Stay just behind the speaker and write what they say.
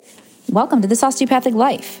Welcome to This Osteopathic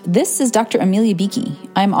Life. This is Dr. Amelia Beakey.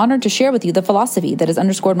 I'm honored to share with you the philosophy that has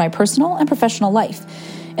underscored my personal and professional life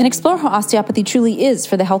and explore how osteopathy truly is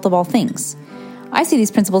for the health of all things. I see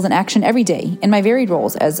these principles in action every day in my varied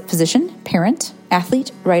roles as physician, parent,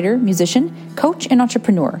 athlete, writer, musician, coach, and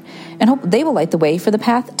entrepreneur, and hope they will light the way for the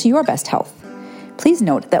path to your best health. Please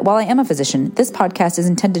note that while I am a physician, this podcast is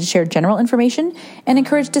intended to share general information and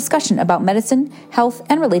encourage discussion about medicine, health,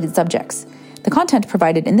 and related subjects. The content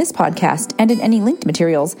provided in this podcast and in any linked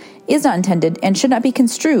materials is not intended and should not be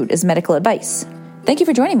construed as medical advice. Thank you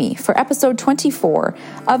for joining me for episode 24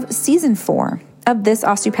 of season 4 of This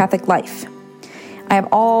Osteopathic Life. I have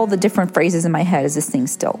all the different phrases in my head. Is this thing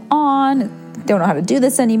still on? Don't know how to do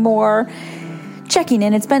this anymore. Checking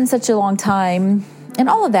in. It's been such a long time. And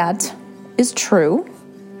all of that is true.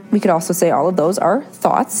 We could also say all of those are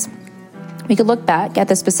thoughts. We could look back at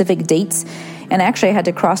the specific dates, and actually I had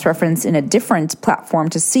to cross-reference in a different platform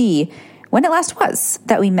to see when it last was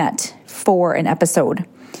that we met for an episode.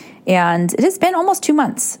 And it has been almost 2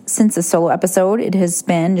 months since the solo episode. It has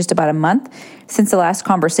been just about a month since the last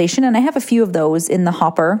conversation, and I have a few of those in the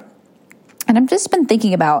hopper. And I've just been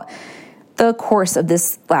thinking about the course of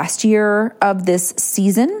this last year, of this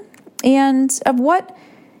season, and of what,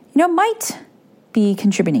 might be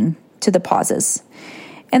contributing to the pauses.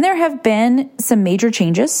 And there have been some major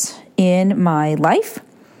changes in my life,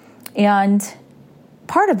 and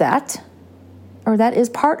part of that, or that is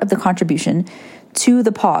part of the contribution to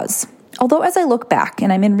the pause. Although as I look back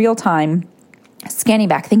and I'm in real time scanning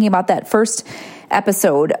back, thinking about that first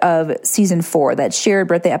episode of season 4, that shared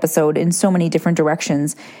birthday episode in so many different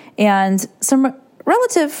directions, and some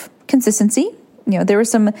relative consistency. There were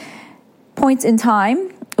some points in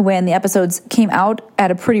time when the episodes came out at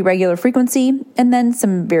a pretty regular frequency, and then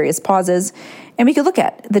some various pauses. And we could look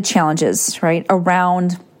at the challenges, right,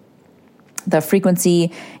 around the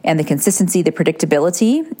frequency and the consistency, the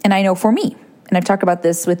predictability. And I know for me, and I've talked about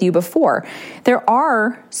this with you before, there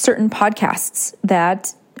are certain podcasts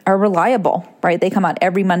that are reliable, right? They come out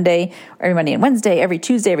every Monday and Wednesday, every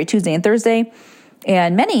Tuesday and Thursday.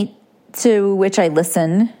 And many to which I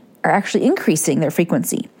listen are actually increasing their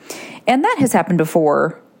frequency. And that has happened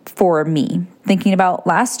before for me, thinking about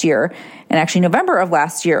last year, and actually November of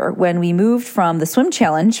last year, when we moved from the swim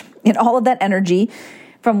challenge and all of that energy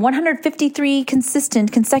from 153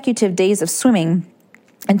 consecutive days of swimming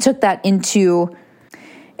and took that into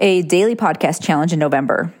a daily podcast challenge in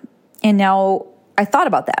November. And now I thought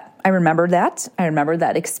about that. I remembered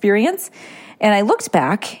that experience. And I looked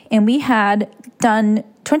back, and we had done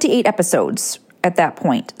 28 episodes at that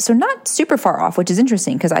point. So not super far off, which is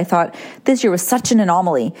interesting because I thought this year was such an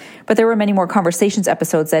anomaly, but there were many more conversations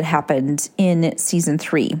episodes that happened in season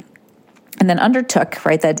 3. And then undertook,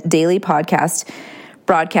 right, that daily podcast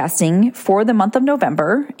broadcasting for the month of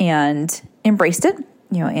November and embraced it,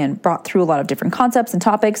 and brought through a lot of different concepts and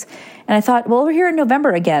topics. And I thought, well, we're here in November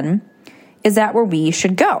again. Is that where we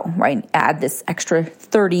should go, right? Add this extra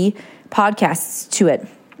 30 podcasts to it.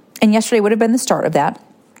 And yesterday would have been the start of that.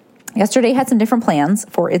 Yesterday had some different plans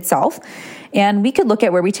for itself, and we could look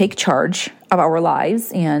at where we take charge of our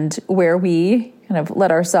lives and where we kind of let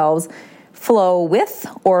ourselves flow with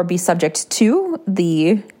or be subject to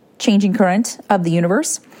the changing current of the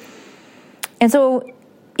universe. And so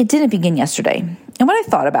it didn't begin yesterday. And what I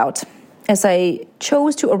thought about as I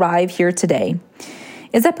chose to arrive here today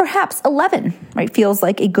is that perhaps 11, right, feels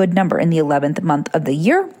like a good number in the 11th month of the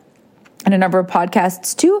year, and a number of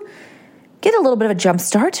podcasts too. Get a little bit of a jump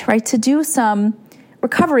start, right? To do some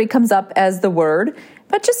recovery comes up as the word,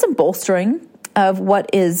 but just some bolstering of what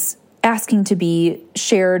is asking to be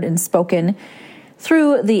shared and spoken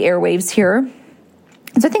through the airwaves here.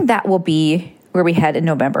 And so I think that will be where we head in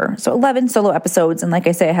November. So 11 solo episodes. And like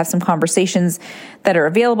I say, I have some conversations that are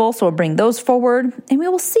available. So we'll bring those forward, and we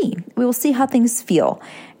will see. We will see how things feel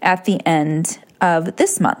at the end of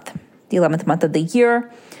this month, the 11th month of the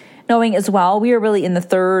year. Knowing as well, we are really in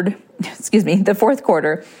the the fourth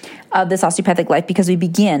quarter of This Osteopathic Life, because we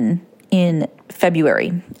begin in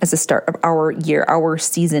February as the start of our year, our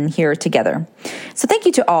season here together. So thank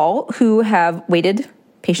you to all who have waited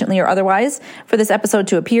patiently or otherwise for this episode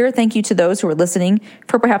to appear. Thank you to those who are listening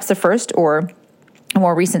for perhaps the first or a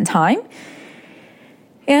more recent time.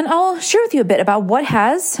 And I'll share with you a bit about what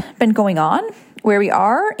has been going on, where we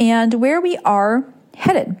are, and where we are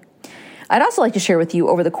headed. I'd also like to share with you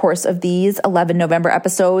over the course of these 11 November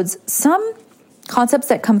episodes some concepts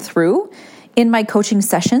that come through in my coaching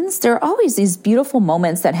sessions. There are always these beautiful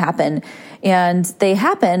moments that happen, and they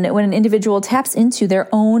happen when an individual taps into their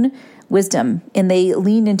own wisdom and they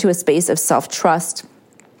lean into a space of self-trust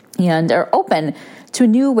and are open to a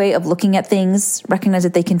new way of looking at things, recognize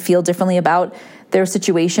that they can feel differently about their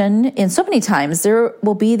situation. And so many times there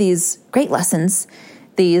will be these great lessons,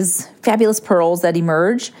 these fabulous pearls that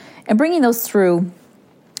emerge, and bringing those through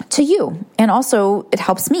to you. And also it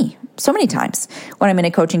helps me so many times when I'm in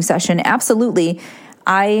a coaching session. Absolutely,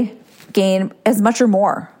 I gain as much or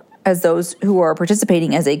more as those who are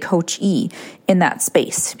participating as a coachee in that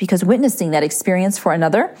space, because witnessing that experience for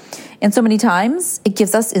another, and so many times it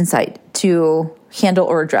gives us insight to handle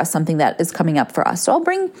or address something that is coming up for us. So I'll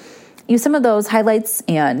bring you some of those highlights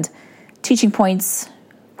and teaching points,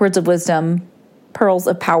 words of wisdom, pearls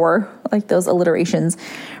of power, like those alliterations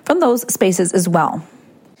from those spaces as well.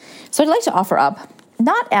 So I'd like to offer up,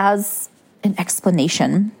 not as an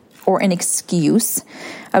explanation or an excuse.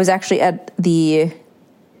 I was actually at the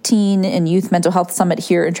Teen and Youth Mental Health Summit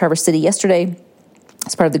here in Traverse City yesterday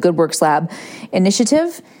as part of the Good Works Lab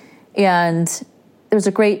initiative. And there was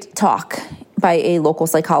a great talk by a local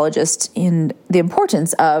psychologist in the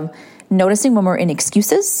importance of noticing when we're in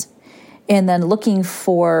excuses and then looking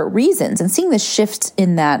for reasons and seeing the shift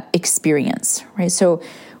in that experience, right? So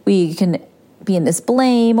we can be in this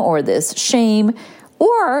blame or this shame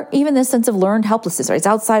or even this sense of learned helplessness, right? It's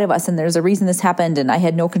outside of us and there's a reason this happened and I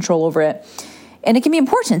had no control over it. And it can be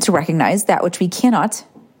important to recognize that which we cannot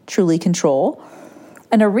truly control.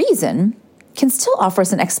 And a reason can still offer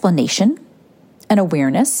us an explanation, an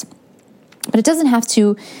awareness, but it doesn't have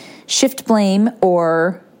to shift blame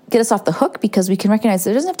or get us off the hook, because we can recognize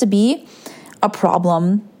there doesn't have to be a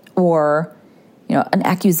problem or an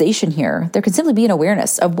accusation here. There can simply be an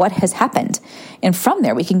awareness of what has happened. And from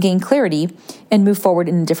there, we can gain clarity and move forward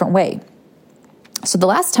in a different way. So the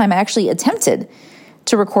last time I actually attempted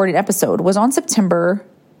to record an episode was on September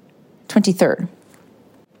 23rd.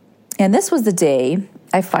 And this was the day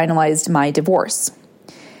I finalized my divorce.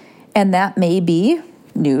 And that may be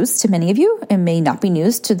news to many of you and may not be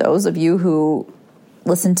news to those of you who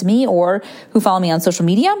listen to me or who follow me on social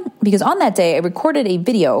media, because on that day I recorded a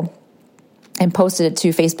video and posted it to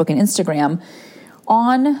Facebook and Instagram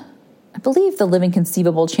on, I believe, the Living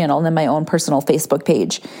Conceivable channel and then my own personal Facebook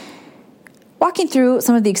page, walking through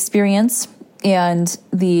some of the experience and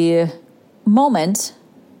the moment,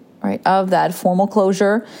 right, of that formal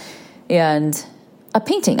closure and a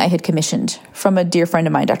painting I had commissioned from a dear friend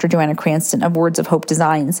of mine, Dr. Joanna Cranston of Words of Hope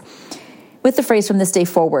Designs, with the phrase "from this day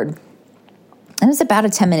forward." And it was about a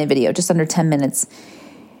 10-minute video, just under 10 minutes.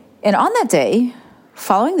 And on that day,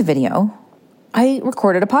 following the video, I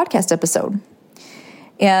recorded a podcast episode.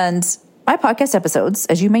 And my podcast episodes,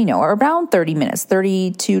 as you may know, are around 30 minutes.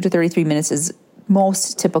 32 to 33 minutes is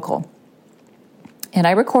most typical. And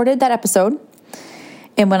I recorded that episode.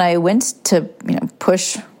 And when I went to,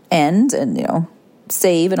 push end and,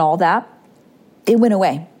 save and all that, it went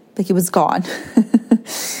away. Like it was gone.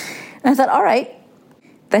 And I thought, all right,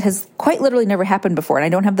 that has quite literally never happened before. And I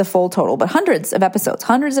don't have the full total, but hundreds of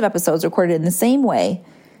episodes recorded in the same way.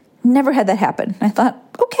 Never had that happen. I thought,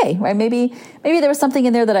 okay, right, maybe there was something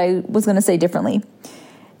in there that I was going to say differently.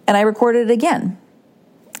 And I recorded it again.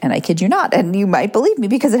 And I kid you not, and you might believe me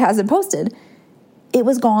because it hasn't posted. It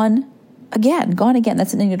was gone again.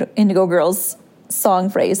 That's an Indigo Girls song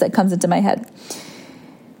phrase that comes into my head.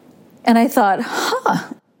 And I thought,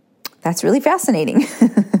 that's really fascinating.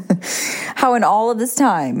 How in all of this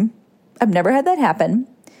time, I've never had that happen.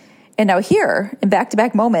 And now here, in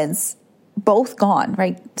back-to-back moments, both gone,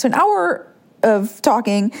 right? So an hour of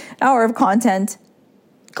talking, an hour of content,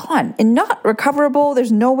 gone and not recoverable.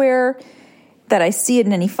 There's nowhere that I see it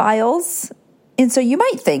in any files. And so you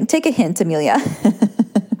might think, take a hint, Amelia.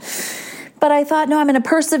 But I thought, no, I'm going to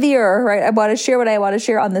persevere, right? I want to share what I want to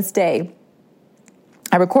share on this day.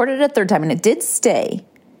 I recorded it a third time and it did stay.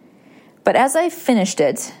 But as I finished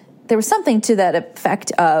it, there was something to that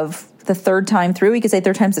effect of the third time through. We could say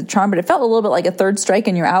third time's the charm, but it felt a little bit like a third strike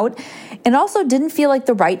and you're out. And also didn't feel like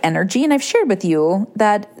the right energy. And I've shared with you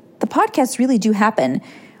that the podcasts really do happen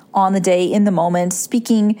on the day, in the moment,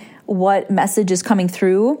 speaking what message is coming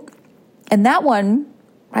through. And that one,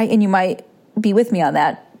 right, and you might be with me on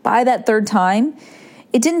that, by that third time,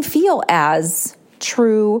 it didn't feel as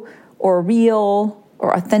true or real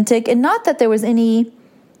or authentic. And not that there was any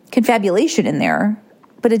confabulation in there,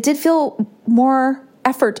 but it did feel more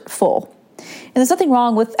effortful. And there's nothing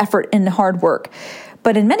wrong with effort and hard work.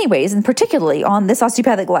 But in many ways, and particularly on This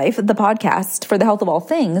Osteopathic Life, the podcast for the health of all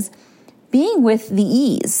things, being with the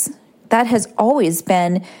ease, that has always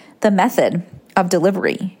been the method of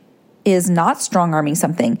delivery, is not strong-arming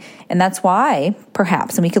something. And that's why,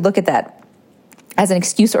 perhaps, and we could look at that as an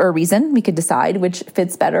excuse or a reason, we could decide which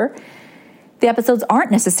fits better, the episodes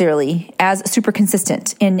aren't necessarily as super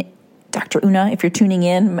consistent in Dr. Una, if you're tuning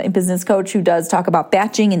in, my business coach who does talk about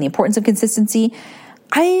batching and the importance of consistency,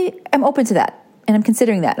 I am open to that and I'm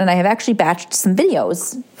considering that. And I have actually batched some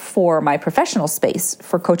videos for my professional space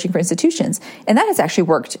for coaching for institutions. And that has actually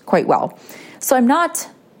worked quite well. So I'm not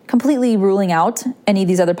completely ruling out any of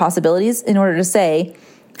these other possibilities in order to say,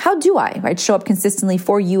 how do I, right, show up consistently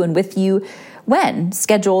for you and with you when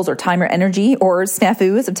schedules or time or energy or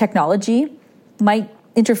snafus of technology might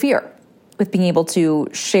interfere with being able to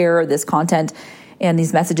share this content and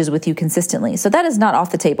these messages with you consistently. So that is not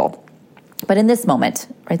off the table. But in this moment,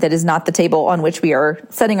 right, that is not the table on which we are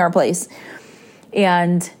setting our place.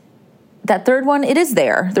 And that third one, it is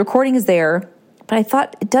there. The recording is there, but I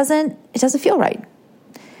thought it doesn't feel right.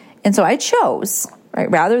 And so I chose, right,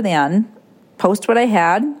 rather than post what I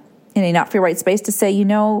had in a not feel right space to say,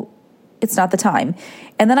 it's not the time.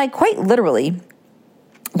 And then I quite literally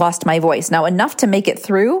lost my voice. Now, enough to make it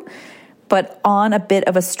through, but on a bit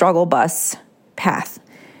of a struggle bus path.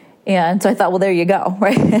 And so I thought, well, there you go,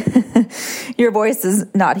 right? Your voice is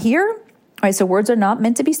not here, right? So words are not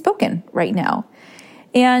meant to be spoken right now.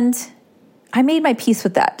 And I made my peace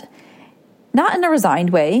with that. Not in a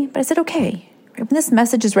resigned way, but I said, okay, when this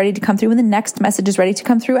message is ready to come through, when the next message is ready to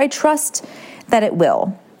come through, I trust that it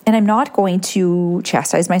will. And I'm not going to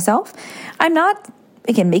chastise myself. I'm not,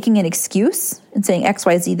 again, making an excuse and saying X,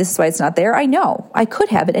 Y, Z, this is why it's not there. I know I could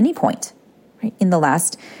have at any point, right, in the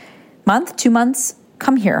last month, 2 months,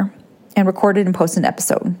 come here and recorded and post an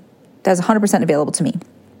episode that is 100% available to me.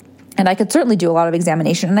 And I could certainly do a lot of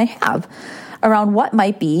examination, and I have, around what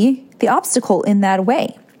might be the obstacle in that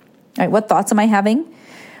way. Right? What thoughts am I having?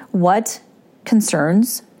 What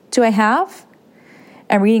concerns do I have?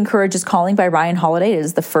 I'm reading Courage is Calling by Ryan Holiday. It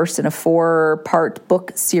is the first in a 4-part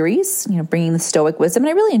book series, bringing the Stoic wisdom. And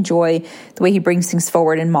I really enjoy the way he brings things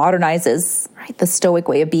forward and modernizes, right, the Stoic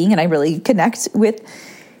way of being. And I really connect with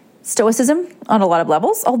Stoicism on a lot of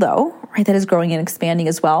levels, although, right, that is growing and expanding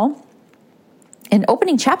as well. In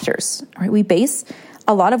opening chapters, right, we base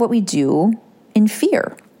a lot of what we do in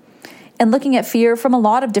fear and looking at fear from a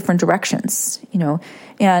lot of different directions,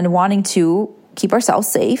 and wanting to keep ourselves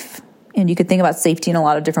safe. And you could think about safety in a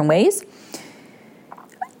lot of different ways.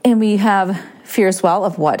 And we have fear as well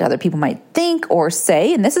of what other people might think or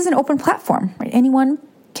say. And this is an open platform, right? Anyone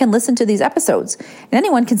can listen to these episodes and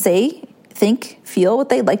anyone can say, think, feel what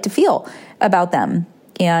they'd like to feel about them.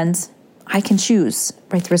 And I can choose,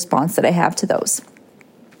 right, the response that I have to those.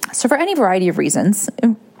 So for any variety of reasons,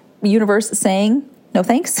 the universe is saying, no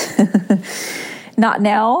thanks, not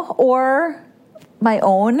now, or my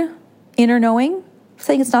own inner knowing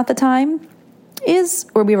saying it's not the time, is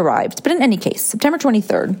where we've arrived. But in any case, September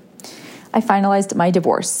 23rd, I finalized my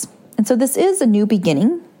divorce. And so this is a new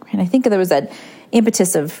beginning. And I think there was that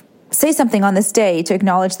impetus of say something on this day to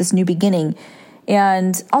acknowledge this new beginning,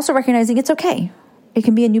 and also recognizing it's okay. It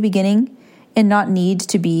can be a new beginning and not need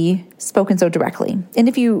to be spoken so directly. And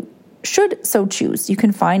if you should so choose, you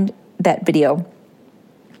can find that video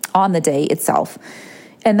on the day itself.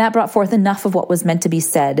 And that brought forth enough of what was meant to be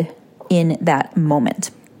said in that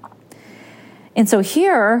moment. And so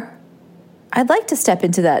here, I'd like to step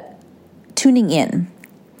into that tuning in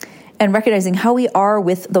and recognizing how we are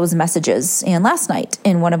with those messages. And last night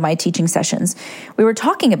in one of my teaching sessions, we were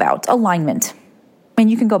talking about alignment.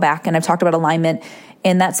 And you can go back, and I've talked about alignment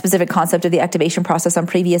and that specific concept of the activation process on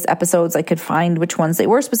previous episodes. I could find which ones they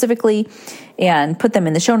were specifically and put them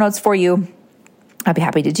in the show notes for you. I'd be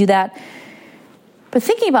happy to do that. But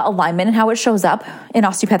thinking about alignment and how it shows up in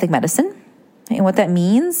osteopathic medicine and what that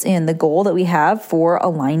means and the goal that we have for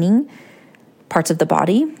aligning parts of the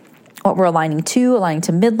body, what we're aligning to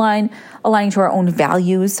midline, aligning to our own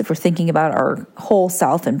values if we're thinking about our whole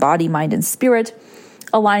self and body, mind, and spirit,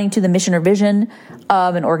 aligning to the mission or vision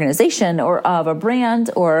of an organization or of a brand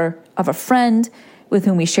or of a friend with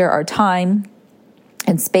whom we share our time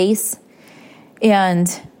and space.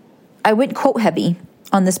 And I went quote heavy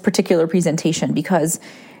on this particular presentation because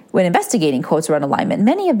when investigating quotes around alignment,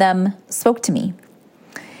 many of them spoke to me.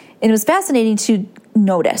 And it was fascinating to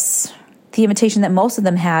notice the invitation that most of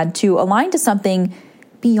them had to align to something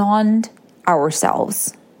beyond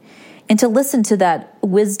ourselves and to listen to that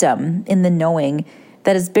wisdom in the knowing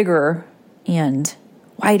that is bigger and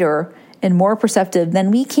wider and more perceptive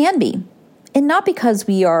than we can be. And not because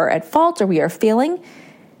we are at fault or we are failing,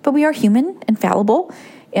 but we are human and fallible.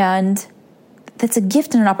 And that's a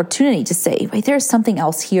gift and an opportunity to say, wait, there's something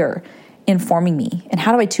else here informing me. And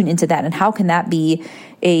how do I tune into that? And how can that be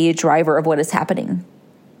a driver of what is happening?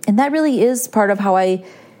 And that really is part of how I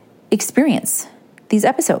experience these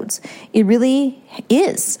episodes. It really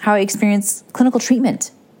is how I experience clinical treatment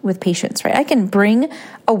with patients, right? I can bring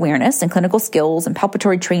awareness and clinical skills and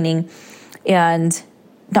palpatory training and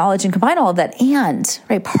knowledge and combine all of that and,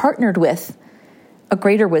 right, partnered with a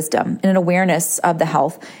greater wisdom and an awareness of the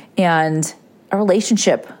health and a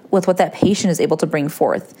relationship with what that patient is able to bring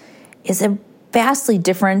forth is a vastly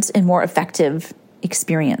different and more effective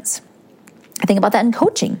experience. I think about that in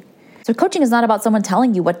coaching. So coaching is not about someone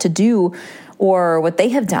telling you what to do or what they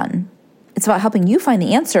have done. It's about helping you find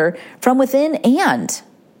the answer from within and,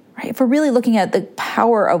 right? If we're really looking at the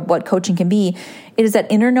power of what coaching can be, it is that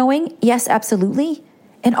inner knowing, yes, absolutely.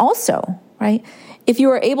 And also, right, if you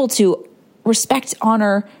are able to respect,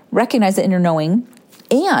 honor, recognize the inner knowing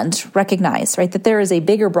and recognize, right, that there is a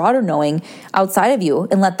bigger, broader knowing outside of you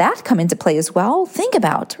and let that come into play as well, think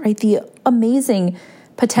about, right, the amazing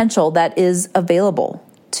potential that is available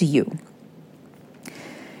to you.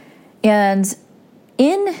 And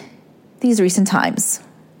in these recent times,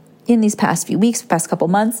 in these past few weeks, past couple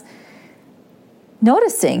months,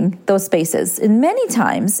 noticing those spaces, and many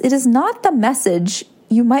times it is not the message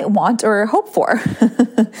you might want or hope for.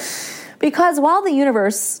 Because while the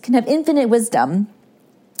universe can have infinite wisdom,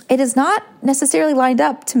 it is not necessarily lined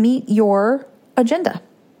up to meet your agenda.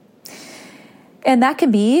 And that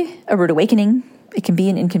can be a rude awakening. It can be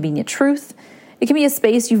an inconvenient truth. It can be a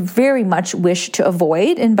space you very much wish to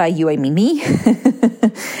avoid. And by you, I mean me.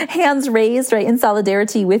 Hands raised, right, in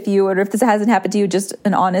solidarity with you. Or if this hasn't happened to you, just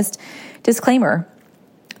an honest disclaimer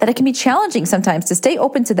that it can be challenging sometimes to stay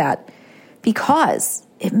open to that because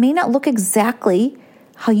it may not look exactly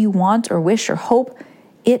how you want or wish or hope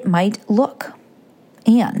it might look.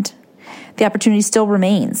 And the opportunity still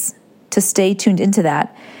remains to stay tuned into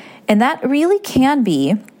that. And that really can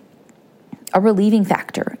be a relieving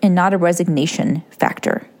factor and not a resignation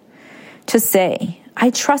factor. To say, I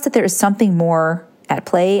trust that there is something more at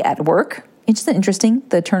play, at work. It's just interesting,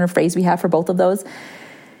 the turn of phrase we have for both of those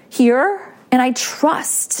here. And I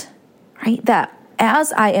trust, right, that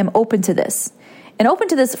as I am open to this, and open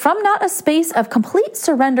to this from not a space of complete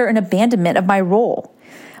surrender and abandonment of my role,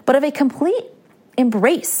 but of a complete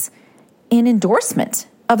embrace and endorsement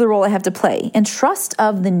of the role I have to play and trust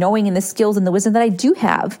of the knowing and the skills and the wisdom that I do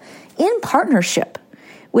have in partnership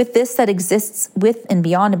with this that exists with and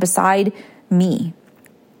beyond and beside me.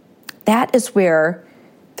 That is where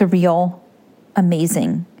the real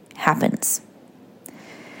amazing happens.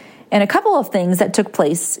 And a couple of things that took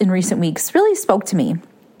place in recent weeks really spoke to me.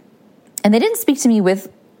 And they didn't speak to me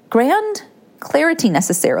with grand clarity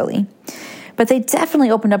necessarily, but they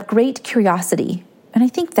definitely opened up great curiosity. And I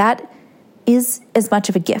think that is as much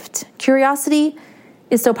of a gift. Curiosity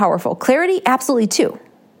is so powerful. Clarity, absolutely too.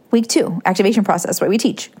 Week 2, activation process, right? We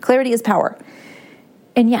teach. Clarity is power.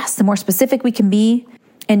 And yes, the more specific we can be,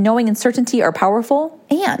 and knowing and certainty are powerful,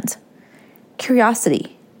 and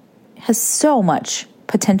curiosity has so much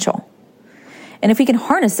potential. And if we can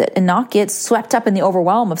harness it and not get swept up in the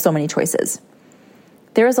overwhelm of so many choices,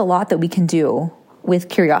 there is a lot that we can do with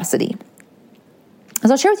curiosity. So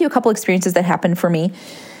I'll share with you a couple experiences that happened for me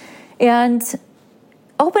and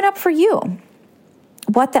open up for you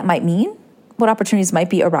what that might mean, what opportunities might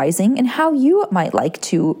be arising, and how you might like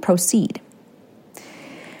to proceed.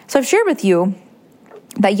 So I've shared with you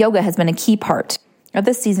that yoga has been a key part of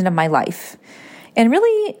this season of my life. And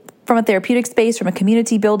really from a therapeutic space, from a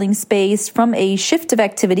community building space, from a shift of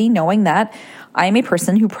activity, knowing that I am a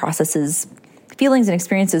person who processes feelings and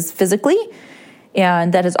experiences physically,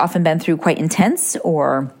 and that has often been through quite intense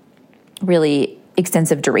or really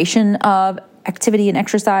extensive duration of activity and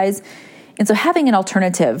exercise. And so having an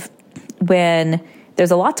alternative when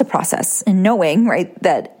there's a lot to process and knowing, right,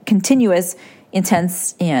 that continuous,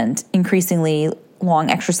 intense, and increasingly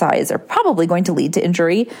long exercise are probably going to lead to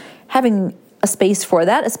injury, having a space for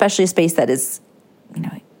that, especially a space that is,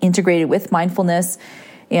 integrated with mindfulness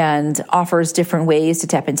and offers different ways to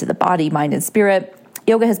tap into the body, mind, and spirit.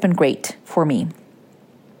 Yoga has been great for me.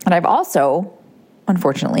 And I've also,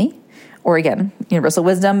 unfortunately, or again, universal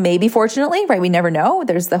wisdom, maybe fortunately, right? We never know.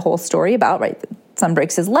 There's the whole story about, right, someone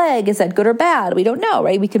breaks his leg. Is that good or bad? We don't know,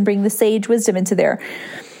 right? We can bring the sage wisdom into there.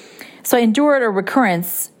 So I endured a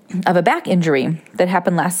recurrence of a back injury that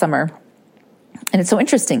happened last summer. And it's so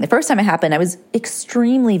interesting. The first time it happened, I was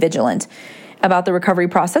extremely vigilant about the recovery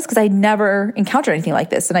process because I'd never encountered anything like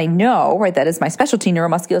this. And I know, right, that is my specialty,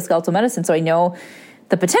 neuromusculoskeletal medicine. So I know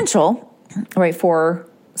the potential, right, for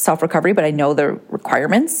self-recovery, but I know the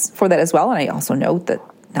requirements for that as well. And I also know that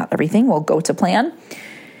not everything will go to plan.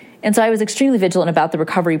 And so I was extremely vigilant about the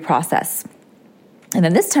recovery process. And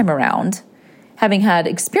then this time around, having had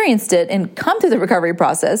experienced it and come through the recovery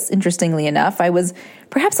process, interestingly enough, I was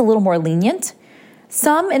perhaps a little more lenient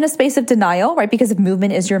Some in a space of denial, right? Because if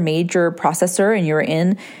movement is your major processor and you're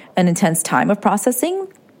in an intense time of processing,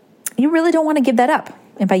 you really don't want to give that up.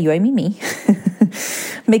 And by you, I mean me.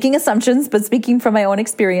 Making assumptions, but speaking from my own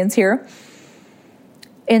experience here.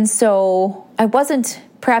 And so I wasn't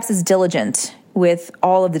perhaps as diligent with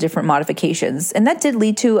all of the different modifications. And that did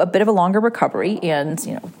lead to a bit of a longer recovery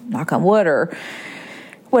and, knock on wood or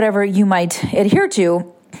whatever you might adhere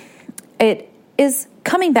to. It is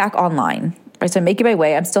coming back online. Right? So I'm making my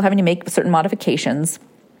way. I'm still having to make certain modifications,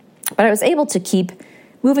 but I was able to keep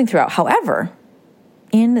moving throughout. However,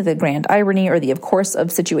 in the grand irony or the of course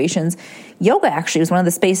of situations, yoga actually was one of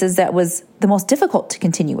the spaces that was the most difficult to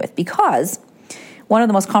continue with because one of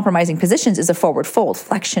the most compromising positions is a forward fold,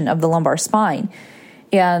 flexion of the lumbar spine.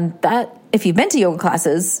 And that, if you've been to yoga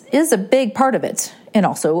classes, is a big part of it. And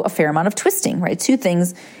also a fair amount of twisting, right? Two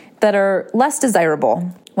things that are less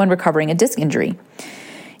desirable when recovering a disc injury.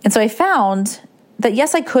 And so I found that,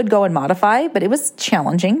 yes, I could go and modify, but it was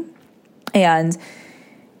challenging. And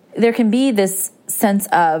there can be this sense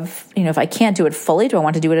of, if I can't do it fully, do I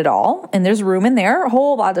want to do it at all? And there's room in there, a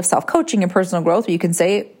whole lot of self-coaching and personal growth where you can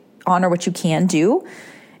say, honor what you can do.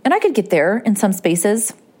 And I could get there in some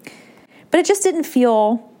spaces, but it just didn't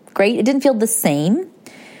feel great. It didn't feel the same.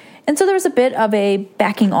 And so there was a bit of a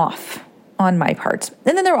backing off on my part.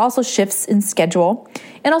 And then there were also shifts in schedule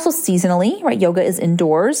and also seasonally, right? Yoga is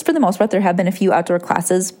indoors for the most part. There have been a few outdoor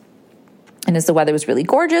classes. And as the weather was really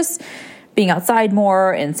gorgeous, being outside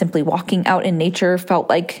more and simply walking out in nature felt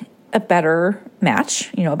like a better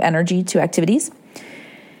match, of energy to activities.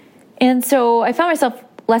 And so I found myself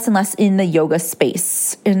less and less in the yoga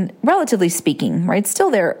space, and relatively speaking, right? Still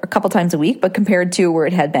there a couple times a week, but compared to where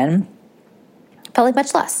it had been, felt like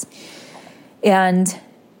much less. And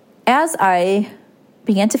as I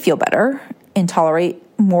began to feel better and tolerate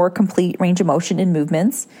more complete range of motion in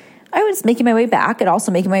movements, I was making my way back and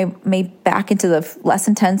also making my way back into the less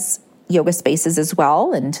intense yoga spaces as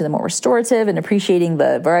well, and to the more restorative and appreciating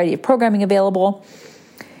the variety of programming available.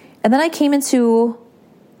 And then I came into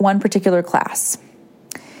one particular class.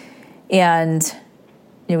 And,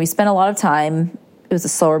 we spent a lot of time. It was a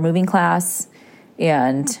slower moving class.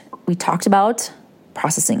 And we talked about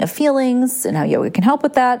processing of feelings and how yoga can help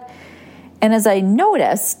with that. And as I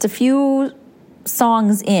noticed, a few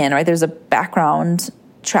songs in, right, there's a background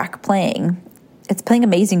track playing. It's playing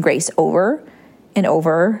Amazing Grace over and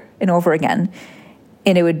over and over again.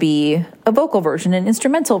 And it would be a vocal version, an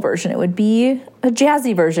instrumental version. It would be a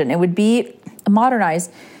jazzy version. It would be a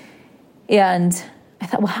modernized. And I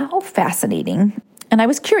thought, well, how fascinating. And I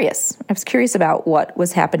was curious. I was curious about what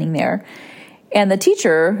was happening there. And the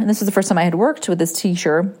teacher, and this was the first time I had worked with this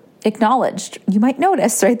teacher, acknowledged, you might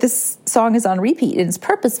notice, right, this song is on repeat. And it's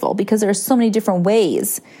purposeful because there are so many different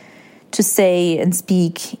ways to say and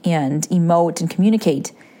speak and emote and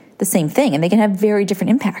communicate the same thing. And they can have very different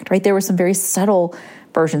impact, right? There were some very subtle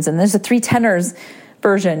versions, and there's a 3 tenors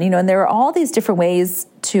version, and there are all these different ways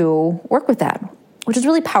to work with that, which is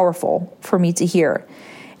really powerful for me to hear,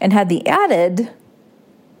 and had the added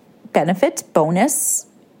benefit, bonus,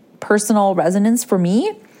 personal resonance for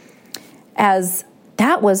me, as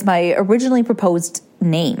that was my originally proposed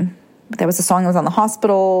name. That was a song that was on the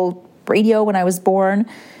hospital radio when I was born,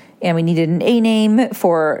 and we needed an A name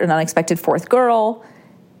for an unexpected 4th girl.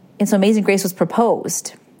 And so Amazing Grace was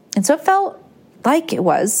proposed. And so it felt like it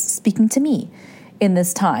was speaking to me in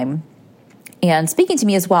this time, and speaking to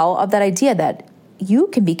me as well of that idea that you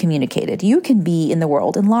can be communicated. You can be in the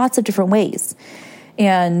world in lots of different ways.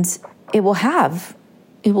 And it will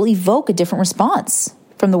evoke a different response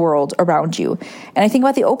from the world around you. And I think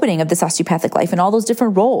about the opening of this osteopathic life and all those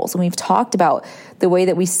different roles. And we've talked about the way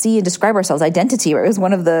that we see and describe ourselves, identity, right? It was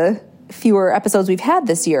one of the fewer episodes we've had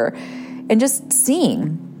this year. And just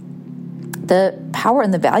seeing the power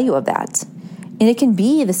and the value of that. And it can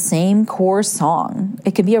be the same core song.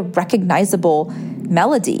 It can be a recognizable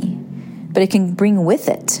melody, but it can bring with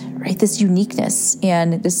it, right, this uniqueness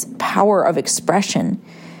and this power of expression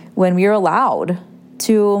when we are allowed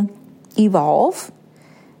to evolve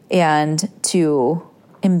and to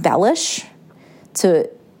embellish, to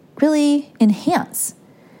really enhance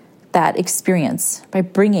that experience by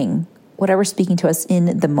bringing whatever's speaking to us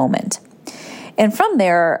in the moment. And from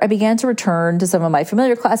there, I began to return to some of my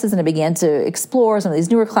familiar classes, and I began to explore some of these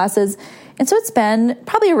newer classes. And so it's been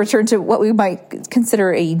probably a return to what we might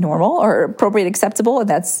consider a normal or appropriate, acceptable, and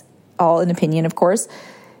that's all an opinion, of course,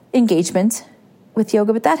 engagement with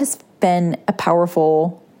yoga. But that has been a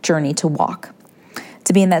powerful journey to walk,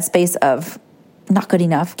 to be in that space of not good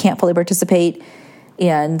enough, can't fully participate,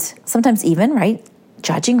 and sometimes even, right,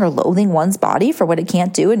 judging or loathing one's body for what it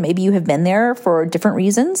can't do. And maybe you have been there for different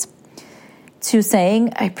reasons. to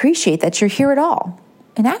saying, I appreciate that you're here at all.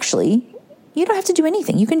 And actually, you don't have to do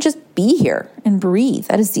anything. You can just be here and breathe.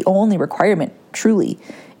 That is the only requirement, truly,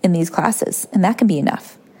 in these classes. And that can be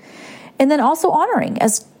enough. And then also honoring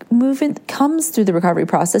as movement comes through the recovery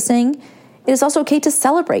process, saying it is also okay to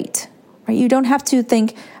celebrate, right? You don't have to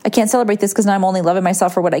think, I can't celebrate this because now I'm only loving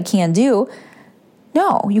myself for what I can do.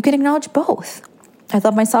 No, you can acknowledge both. I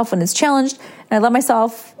love myself when it's challenged, and I love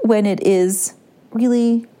myself when it is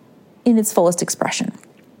really in its fullest expression.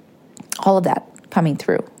 All of that coming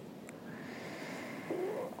through.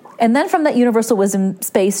 And then from that universal wisdom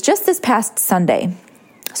space, just this past Sunday,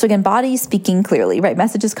 so again, body speaking clearly, right?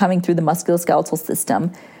 Messages coming through the musculoskeletal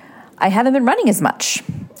system. I haven't been running as much.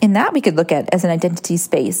 And that we could look at as an identity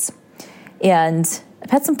space. And I've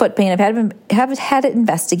had some foot pain. I've had it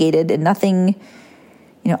investigated, and nothing,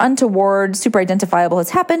 untoward, super identifiable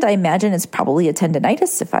has happened. I imagine it's probably a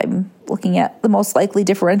tendonitis if I'm looking at the most likely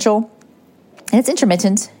differential. And it's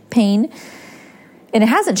intermittent pain. And it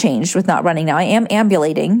hasn't changed with not running now. I am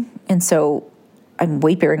ambulating. And so I'm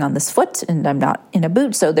weight bearing on this foot and I'm not in a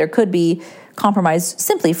boot. So there could be compromise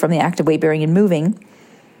simply from the act of weight bearing and moving.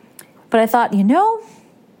 But I thought,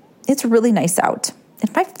 it's really nice out.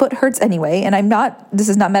 If my foot hurts anyway, and this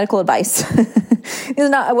is not medical advice. This is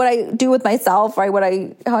not what I do with myself,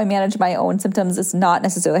 right? How I manage my own symptoms is not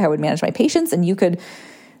necessarily how I would manage my patients. And we could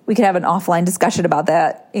have an offline discussion about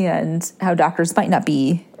that and how doctors might not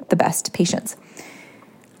be the best patients.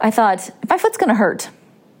 I thought, if my foot's going to hurt,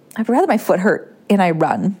 I'd rather my foot hurt and I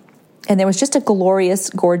run. And there was just a glorious,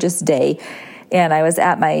 gorgeous day. And I was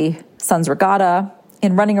at my son's regatta,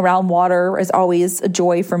 and running around water is always a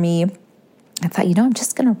joy for me. I thought, I'm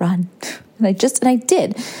just going to run. And I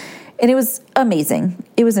did. And it was amazing.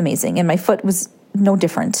 It was amazing. And my foot was no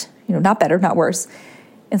different, not better, not worse.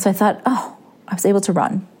 And so I thought, I was able to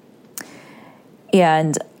run.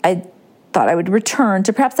 And I thought I would return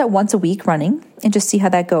to perhaps that once a week running and just see how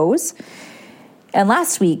that goes. And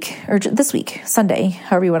last week, or this week, Sunday,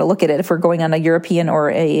 however you want to look at it, if we're going on a European or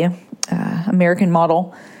a American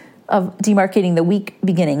model of demarcating the week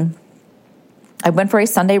beginning, I went for a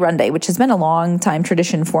Sunday run day, which has been a long time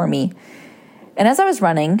tradition for me. And as I was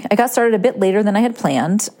running, I got started a bit later than I had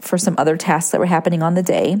planned for some other tasks that were happening on the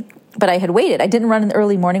day. But I had waited. I didn't run in the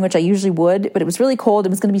early morning, which I usually would, but it was really cold. It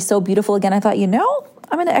was going to be so beautiful again. I thought,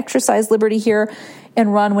 I'm going to exercise liberty here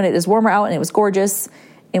and run when it is warmer out, and it was gorgeous.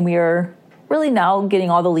 And we are really now getting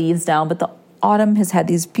all the leaves down, but the autumn has had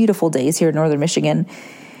these beautiful days here in northern Michigan.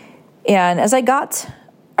 And as I got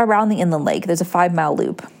around the inland lake, there's a 5-mile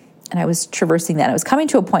loop, and I was traversing that. I was coming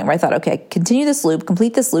to a point where I thought, okay, continue this loop,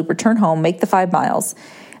 complete this loop, return home, make the 5 miles.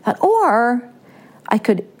 I thought, or I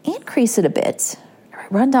could increase it a bit,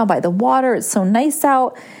 run down by the water. It's so nice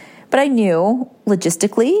out. But I knew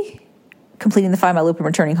logistically completing the 5-mile loop and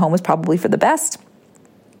returning home was probably for the best.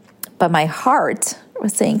 But my heart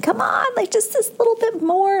was saying, come on, just this little bit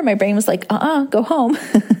more. And my brain was like, go home.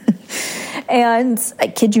 And I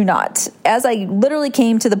kid you not, as I literally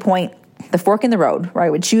came to the point, the fork in the road, where I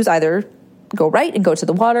would choose either go right and go to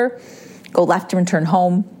the water, go left and return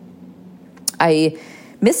home, I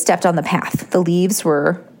misstepped on the path. The leaves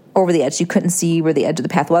were over the edge. You couldn't see where the edge of the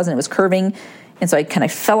path was, and it was curving. And so I kind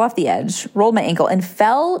of fell off the edge, rolled my ankle, and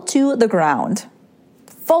fell to the ground.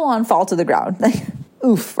 Full on fall to the ground.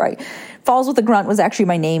 Oof, right? Falls with a Grunt was actually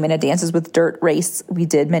my name in a Dances with Dirt race we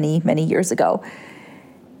did many, many years ago.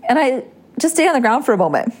 And I just stayed on the ground for a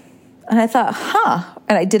moment. And I thought,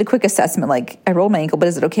 And I did a quick assessment, I rolled my ankle, but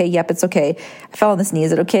is it okay? Yep, it's okay. I fell on this knee.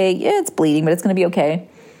 Is it okay? Yeah, it's bleeding, but it's going to be okay.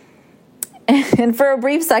 And for a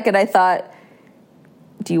brief second, I thought,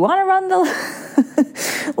 do you want to run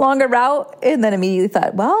the longer route? And then immediately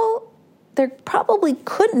thought, well, there probably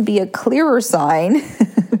couldn't be a clearer sign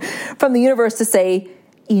from the universe to say,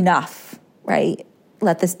 enough, right?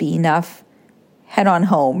 Let this be enough. Head on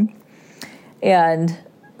home. And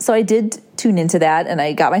so I did tune into that, and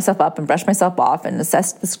I got myself up and brushed myself off and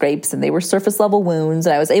assessed the scrapes, and they were surface level wounds,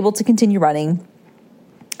 and I was able to continue running,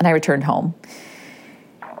 and I returned home.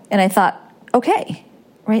 And I thought, okay,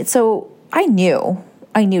 right? So I knew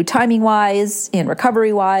timing wise and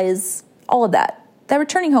recovery wise, all of that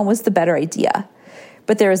returning home was the better idea.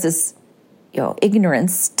 But there was this,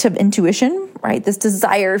 ignorance to intuition, right? This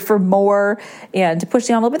desire for more and to push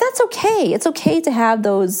the envelope, but that's okay. It's okay to have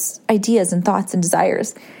those ideas and thoughts and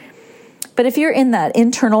desires. But if you're in that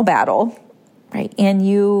internal battle, right, and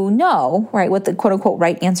right, what the quote unquote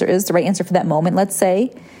right answer is, the right answer for that moment, let's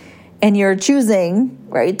say, and you're choosing,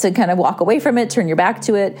 right, to kind of walk away from it, turn your back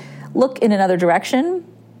to it, look in another direction,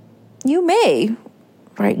 you may,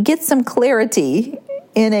 right, get some clarity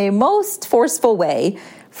in a most forceful way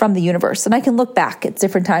from the universe. And I can look back at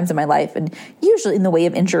different times in my life, and usually in the way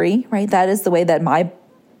of injury, right? That is the way that my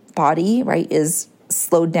body, right, is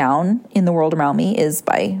slowed down in the world around me, is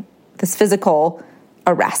by this physical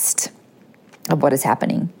arrest of what is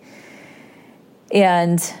happening.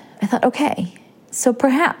 And I thought, okay, so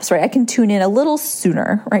perhaps, right, I can tune in a little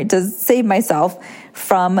sooner, right, to save myself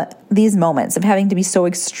from these moments of having to be so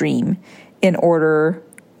extreme in order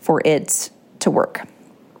for it to work.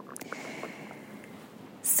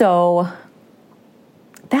 So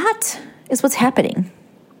that is what's happening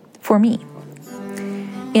for me.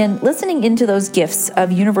 And listening into those gifts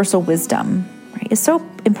of universal wisdom, right, is so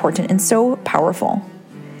important and so powerful.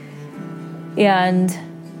 And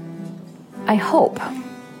I hope,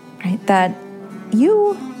 right, that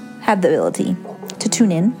you have the ability to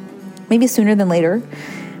tune in, maybe sooner than later,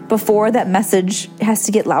 before that message has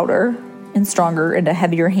to get louder and stronger and a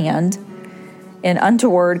heavier hand, and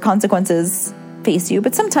untoward consequences face you.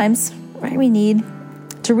 But sometimes, right, we need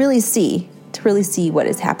to really see what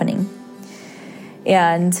is happening,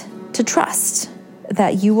 and to trust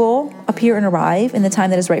that you will appear and arrive in the time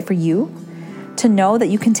that is right for you, to know that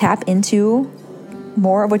you can tap into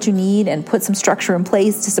more of what you need and put some structure in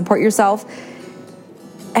place to support yourself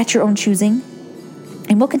at your own choosing.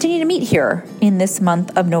 And we'll continue to meet here in this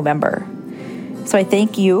month of November. So I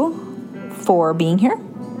thank you for being here,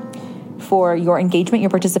 for your engagement, your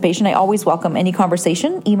participation. I always welcome any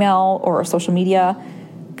conversation, email or social media.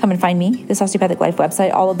 Come and find me, this Osteopathic Life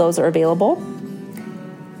website. All of those are available.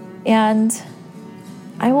 And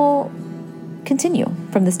I will continue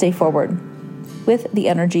from this day forward with the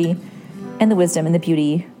energy and the wisdom and the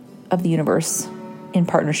beauty of the universe in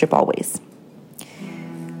partnership always.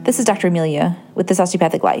 This is Dr. Amelia with This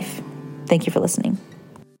Osteopathic Life. Thank you for listening.